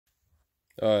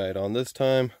Alright, on this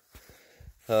time,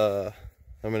 I'm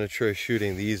going to try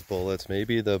shooting these bullets.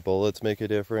 Maybe the bullets make a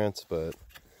difference, but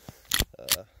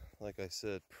like I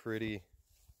said, pretty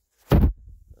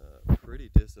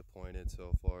disappointed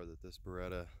so far that this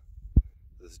Beretta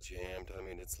is jammed. I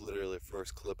mean, it's literally the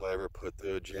first clip I ever put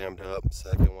through, jammed up.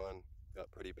 Second one got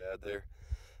pretty bad there.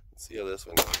 Let's see how this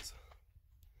one goes.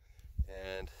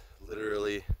 And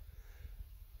literally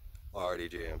already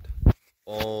jammed.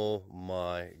 Oh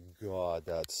my god,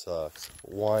 that sucks.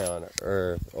 Why on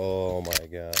earth? Oh my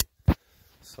god.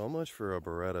 So much for a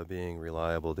Beretta being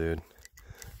reliable, dude.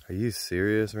 Are you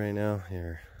serious right now?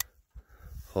 Here.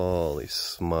 Holy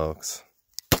smokes.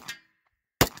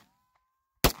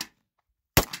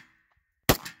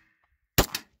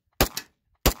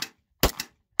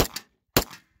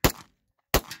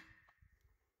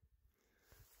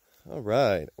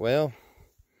 Alright, well,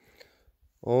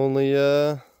 only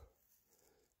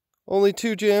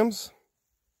 2 jams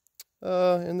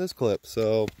in this clip,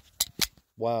 so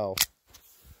wow.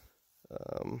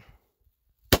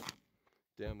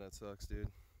 Damn, that sucks, dude.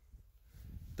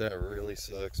 That really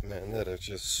sucks, man. That is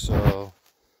just so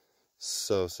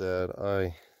sad.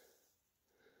 I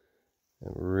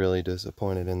am really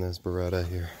disappointed in this Beretta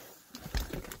here.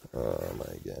 Oh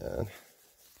my god.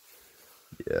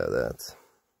 Yeah,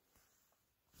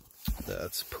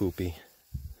 that's poopy.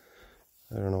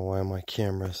 I don't know why my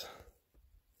camera's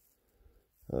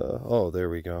oh, there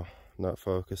we go. Not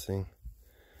focusing.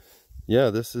 Yeah,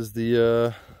 this is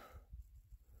the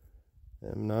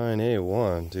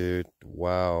M9A1, dude.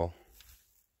 Wow.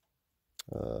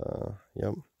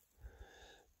 Yep.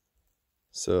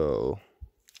 So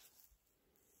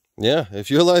yeah,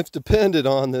 if your life depended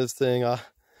on this thing, I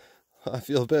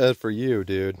feel bad for you,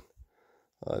 dude.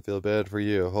 I feel bad for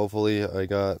you. Hopefully I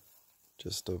got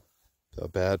just a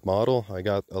bad model. I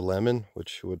got a lemon,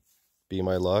 which would be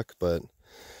my luck, but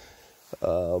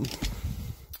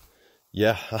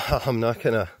yeah, I'm not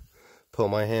gonna put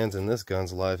my hands in this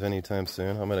gun's life anytime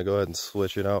soon. I'm gonna go ahead and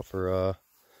switch it out for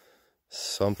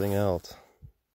something else.